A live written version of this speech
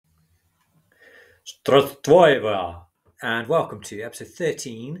Здравствуйте, and welcome to episode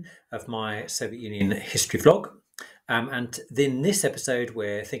 13 of my Soviet Union history vlog. And in this episode,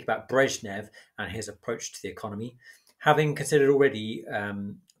 we're thinking about Brezhnev and his approach to the economy, having considered already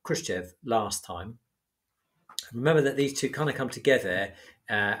Khrushchev last time. Remember that these two kind of come together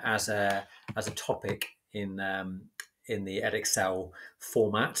as a topic in the Edexcel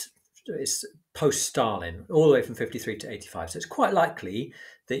format. It's post-Stalin, all the way from 53 to 85. So it's quite likely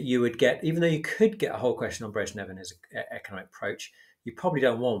that you would get, even though you could get a whole question on Brezhnev and his economic approach, you probably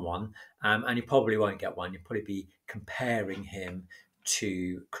don't want one, and you probably won't get one. You'll probably be comparing him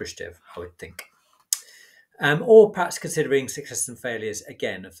to Khrushchev, I would think. Or perhaps considering successes and failures,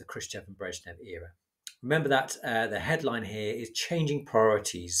 again, of the Khrushchev and Brezhnev era. Remember that the headline here is changing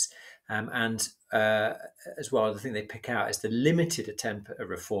priorities. And as well, the thing they pick out is the limited attempt at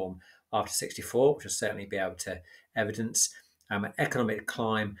reform after 64, which will certainly be able to evidence economic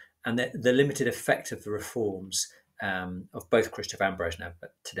decline and the limited effect of the reforms of both Khrushchev and Brezhnev,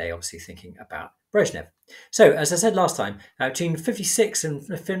 but today obviously thinking about Brezhnev. So, as I said last time, between 1956 and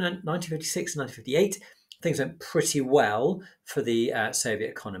 1958, things went pretty well for the Soviet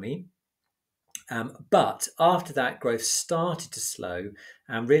economy. But after that, growth started to slow.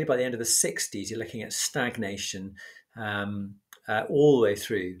 Really, by the end of the 60s, you're looking at stagnation all the way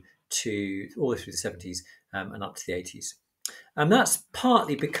through the 70s and up to the 80s. And that's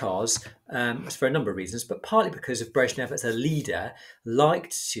partly because, for a number of reasons, but partly because of Brezhnev as a leader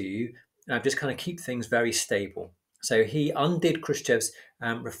liked to just kind of keep things very stable. So he undid Khrushchev's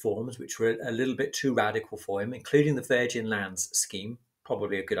reforms, which were a little bit too radical for him, including the Virgin Lands scheme,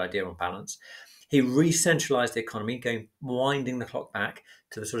 probably a good idea on balance. He re-centralised the economy, winding the clock back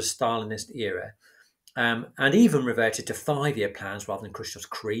to the sort of Stalinist era, and even reverted to 5-year plans rather than Khrushchev's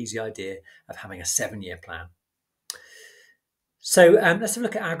crazy idea of having a 7-year plan. So let's have a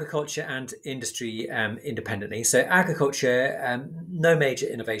look at agriculture and industry independently. So agriculture, no major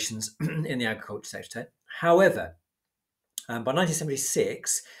innovations in the agriculture sector. However, by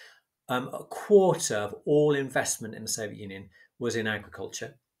 1976, a quarter of all investment in the Soviet Union was in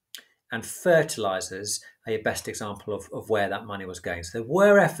agriculture. And fertilizers are your best example of where that money was going. So there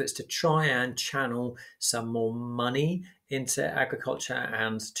were efforts to try and channel some more money into agriculture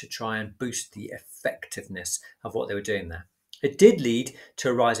and to try and boost the effectiveness of what they were doing there. It did lead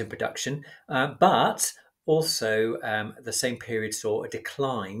to a rise in production, but also the same period saw a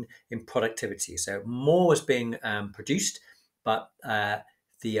decline in productivity. So more was being produced, but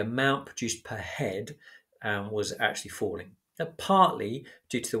the amount produced per head was actually falling. Partly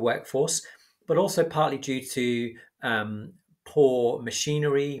due to the workforce, but also partly due to poor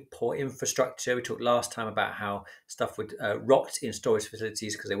machinery, poor infrastructure. We talked last time about how stuff would rot in storage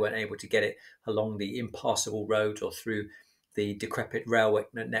facilities because they weren't able to get it along the impassable roads or through the decrepit railway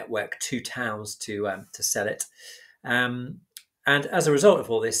network to towns to sell it. And as a result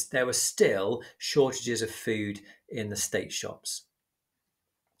of all this, there were still shortages of food in the state shops.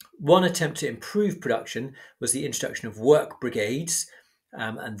 One attempt to improve production was the introduction of work brigades,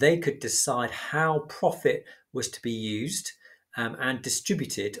 and they could decide how profit was to be used and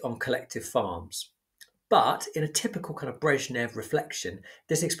distributed on collective farms. But in a typical kind of Brezhnev reflection,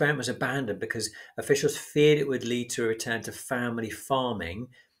 this experiment was abandoned because officials feared it would lead to a return to family farming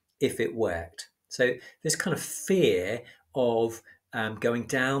if it worked. So this kind of fear of going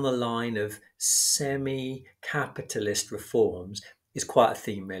down the line of semi-capitalist reforms is quite a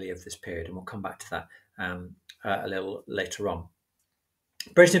theme really of this period, and we'll come back to that a little later on.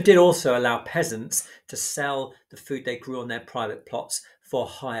 Brezhnev did also allow peasants to sell the food they grew on their private plots for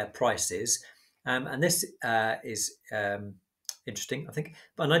higher prices, and this is interesting, I think.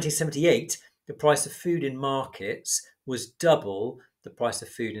 By 1978, the price of food in markets was double the price of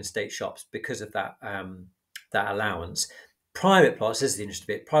food in state shops because of that allowance. Private plots, this is the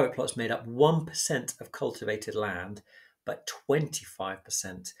interesting bit, private plots made up 1% of cultivated land, but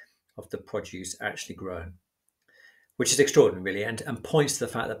 25% of the produce actually grown, which is extraordinary, really, and points to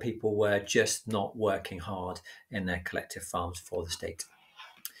the fact that people were just not working hard in their collective farms for the state.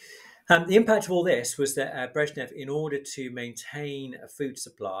 The impact of all this was that Brezhnev, in order to maintain a food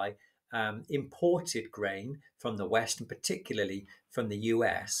supply, imported grain from the West, and particularly from the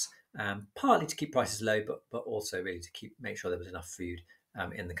US, partly to keep prices low, but also really to make sure there was enough food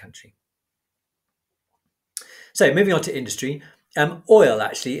in the country. So moving on to industry, oil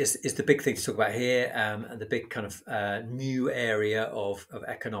actually is the big thing to talk about here, and the big kind of new area of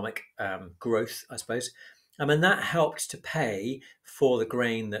economic growth, I suppose. And that helped to pay for the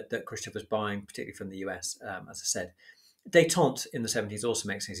grain that Khrushchev was buying, particularly from the US, as I said. Détente in the 70s also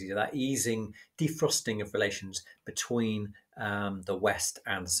makes things easier, that defrosting of relations between the West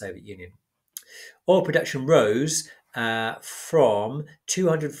and the Soviet Union. Oil production rose from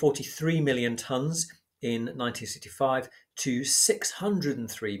 243 million tonnes in 1965 to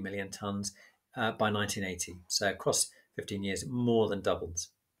 603 million tonnes by 1980. So across 15 years, it more than doubled.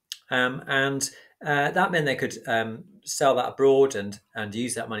 And that meant they could sell that abroad and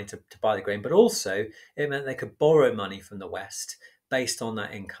use that money to buy the grain, but also it meant they could borrow money from the West based on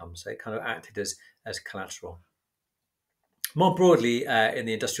that income. So it kind of acted as collateral. More broadly, in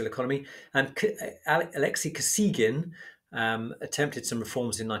the industrial economy, Alexei Kosygin attempted some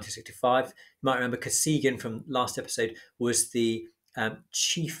reforms in 1965. You might remember Kosygin from last episode was the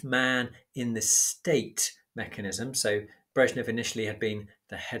chief man in the state mechanism. So Brezhnev initially had been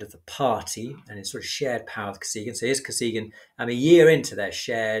the head of the party and it sort of shared power with Kosygin. So here's Kosygin a year into their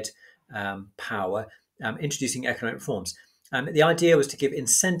shared power, introducing economic reforms. The idea was to give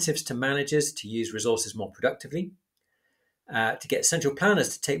incentives to managers to use resources more productively, to get central planners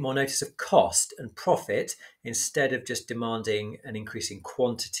to take more notice of cost and profit instead of just demanding an increase in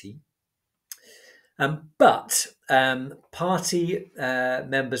quantity. But party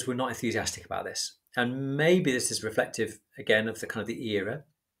members were not enthusiastic about this. And maybe this is reflective, again, of the kind of the era.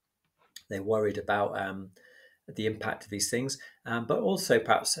 They worried about the impact of these things, but also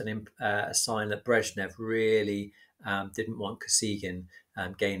perhaps a sign that Brezhnev really didn't want Kosygin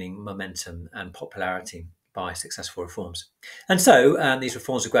gaining momentum and popularity by successful reforms. And so these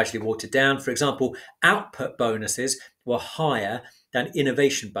reforms were gradually watered down. For example, output bonuses were higher than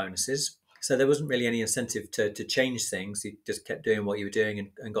innovation bonuses. So there wasn't really any incentive to change things. You just kept doing what you were doing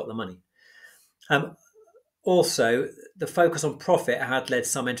and got the money. Also, the focus on profit had led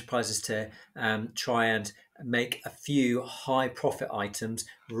some enterprises to try and make a few high profit items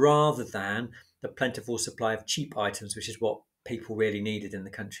rather than the plentiful supply of cheap items, which is what people really needed in the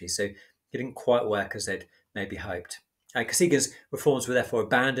country. So it didn't quite work as they'd maybe hoped. Kosygin's reforms were therefore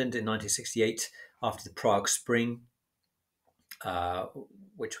abandoned in 1968 after the Prague Spring,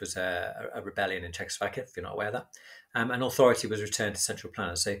 which was a rebellion in Czechoslovakia, if you're not aware of that. And authority was returned to central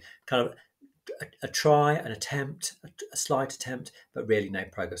planners. So kind of a try, an attempt, a slight attempt, but really no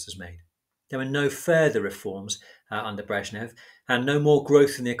progress was made. There were no further reforms under Brezhnev and no more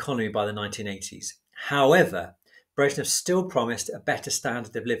growth in the economy by the 1980s. However, Brezhnev still promised a better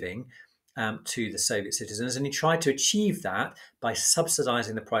standard of living to the Soviet citizens, and he tried to achieve that by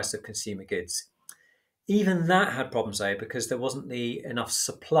subsidizing the price of consumer goods. Even that had problems though, because there wasn't enough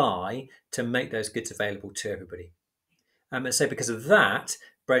supply to make those goods available to everybody. And so because of that,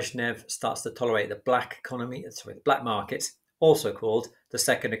 Brezhnev starts to tolerate the black market, also called the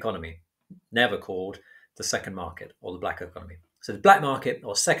second economy, never called the second market or the black economy. So the black market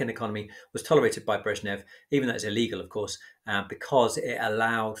or second economy was tolerated by Brezhnev, even though it's illegal, of course, because it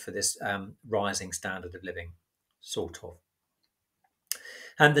allowed for this rising standard of living, sort of.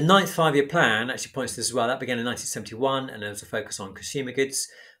 And the ninth five-year plan actually points to this as well. That began in 1971, and there was a focus on consumer goods.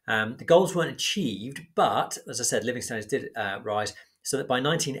 The goals weren't achieved, but as I said, living standards did rise, so that by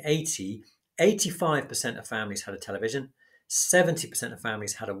 1980, 85% of families had a television, 70% of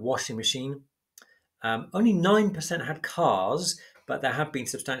families had a washing machine, only 9% had cars, but there had been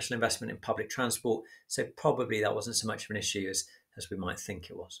substantial investment in public transport, so probably that wasn't so much of an issue as we might think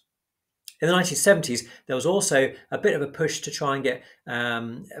it was. In the 1970s, there was also a bit of a push to try and get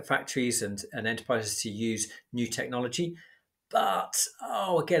factories and enterprises to use new technology. But,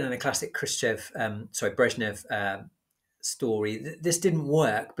 again, in a classic Brezhnev story, this didn't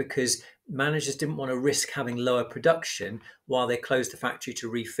work because managers didn't want to risk having lower production while they closed the factory to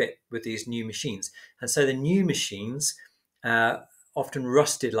refit with these new machines. And so the new machines often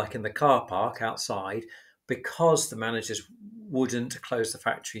rusted like in the car park outside because the managers wouldn't close the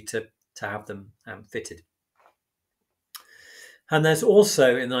factory to have them fitted. And there's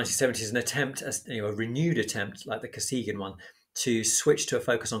also in the 1970s an attempt, a renewed attempt like the Kosygin one, to switch to a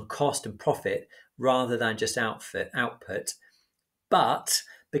focus on cost and profit rather than just output. But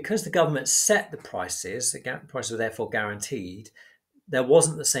because the government set the prices were therefore guaranteed, there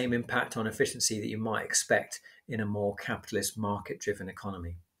wasn't the same impact on efficiency that you might expect in a more capitalist market-driven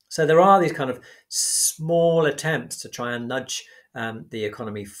economy. So there are these kind of small attempts to try and nudge the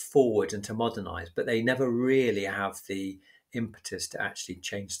economy forward and to modernise, but they never really have the impetus to actually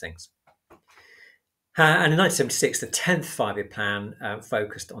change things. And in 1976, the 10th five-year plan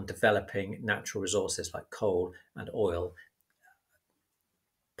focused on developing natural resources like coal and oil,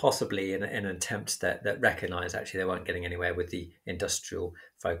 possibly in an attempt that recognised actually they weren't getting anywhere with the industrial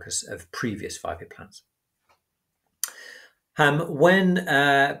focus of previous five-year plans. When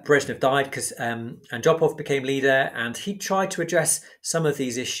Brezhnev died, Andropov became leader, and he tried to address some of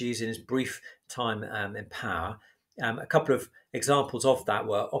these issues in his brief time in power. A couple of examples of that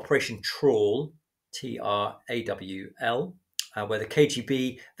were Operation Trawl, Trawl, where the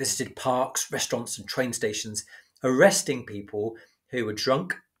KGB visited parks, restaurants, and train stations, arresting people who were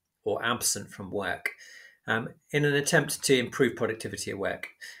drunk or absent from work in an attempt to improve productivity at work.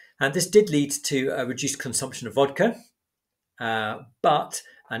 And this did lead to a reduced consumption of vodka, but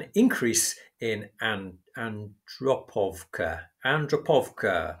an increase in Andropovka,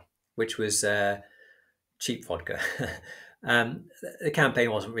 which was cheap vodka. The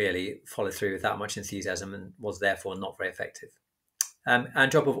campaign wasn't really followed through with that much enthusiasm and was therefore not very effective.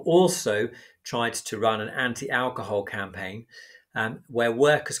 Andropov also tried to run an anti-alcohol campaign where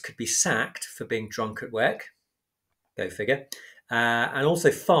workers could be sacked for being drunk at work, go figure, and also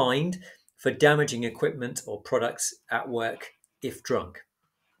fined for damaging equipment or products at work if drunk.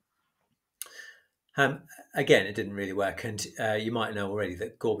 Again, it didn't really work, and you might know already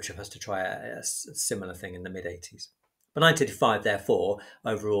that Gorbachev has to try a similar thing in the mid-80s. But 1985, therefore,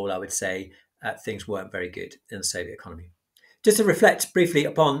 overall, I would say things weren't very good in the Soviet economy. Just to reflect briefly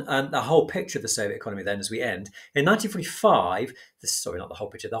upon the whole picture of the Soviet economy then as we end, in 1945, not the whole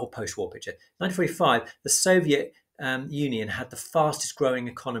picture, the whole post-war picture, 1945, the Soviet Union had the fastest growing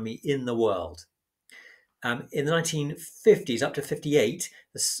economy in the world. In the 1950s up to 58,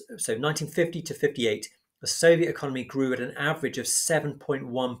 so 1950 to 58, the Soviet economy grew at an average of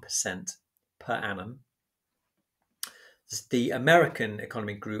 7.1% per annum. The American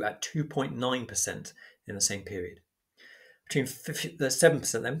economy grew at 2.9% in the same period. Between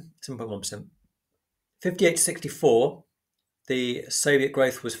 7% then, 7.1%. 58 to 64, the Soviet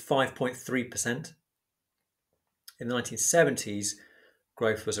growth was 5.3%. In the 1970s,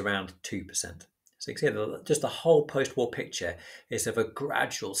 growth was around 2%. So you can see just the whole post-war picture is of a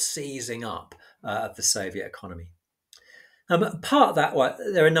gradual seizing up of the Soviet economy. Part of that, well,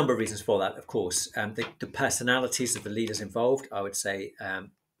 there are a number of reasons for that, of course. The personalities of the leaders involved, I would say,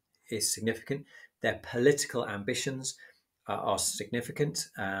 is significant. Their political ambitions are significant.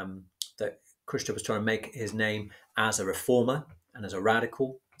 That Khrushchev was trying to make his name as a reformer and as a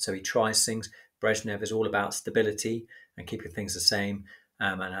radical, so he tries things. Brezhnev is all about stability and keeping things the same.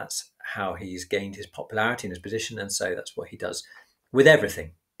 And that's how he's gained his popularity and his position. And so that's what he does with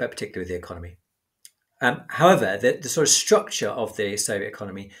everything, but particularly with the economy. However, the sort of structure of the Soviet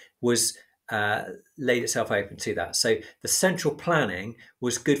economy was laid itself open to that. So the central planning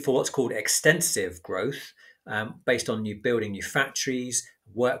was good for what's called extensive growth, based on building new factories,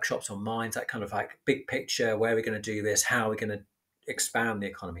 workshops or mines, that kind of like big picture, where are we going to do this, how are we going to expand the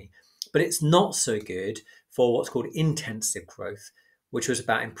economy. But it's not so good for what's called intensive growth, which was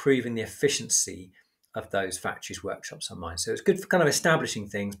about improving the efficiency of those factories, workshops and mines. So it's good for kind of establishing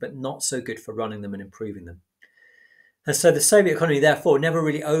things, but not so good for running them and improving them. And so the Soviet economy, therefore, never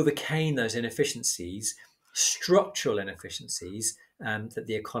really overcame those inefficiencies, structural inefficiencies that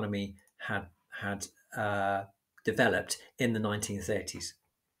the economy had developed in the 1930s.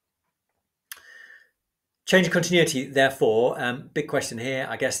 Change of continuity, therefore, big question here.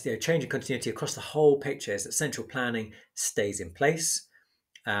 I guess the change of continuity across the whole picture is that central planning stays in place.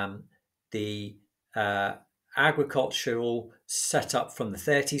 The agricultural setup from the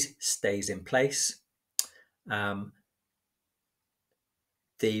 30s stays in place.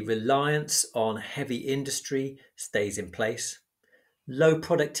 The reliance on heavy industry stays in place. Low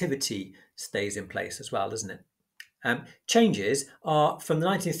productivity stays in place as well, doesn't it? Changes are from the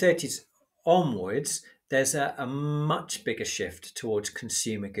 1930s onwards. There's a much bigger shift towards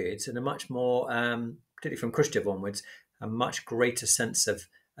consumer goods and a much more, particularly from Khrushchev onwards, a much greater sense of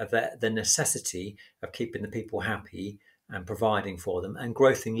the necessity of keeping the people happy and providing for them, and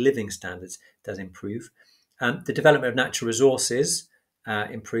growth in living standards does improve. The development of natural resources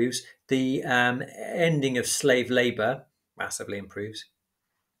improves. The ending of slave labour massively improves.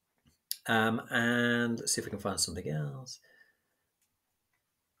 And let's see if we can find something else.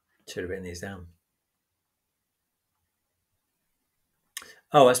 Should have written these down.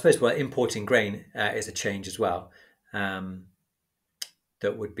 Oh, I suppose, well, importing grain is a change as well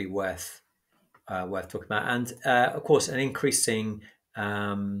that would be worth talking about, and of course, an increasing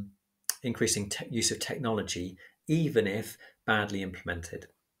use of technology, even if badly implemented.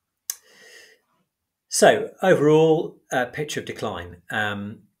 So overall, picture of decline,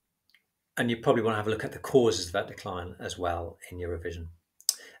 and you probably want to have a look at the causes of that decline as well in your revision.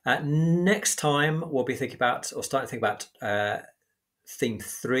 Next time, we'll be thinking about, or starting to think about, theme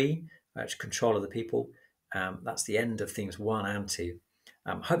 3, which is control of the people. That's the end of themes 1 and 2.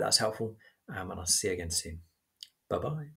 Hope that's helpful, and I'll see you again soon. Bye-bye.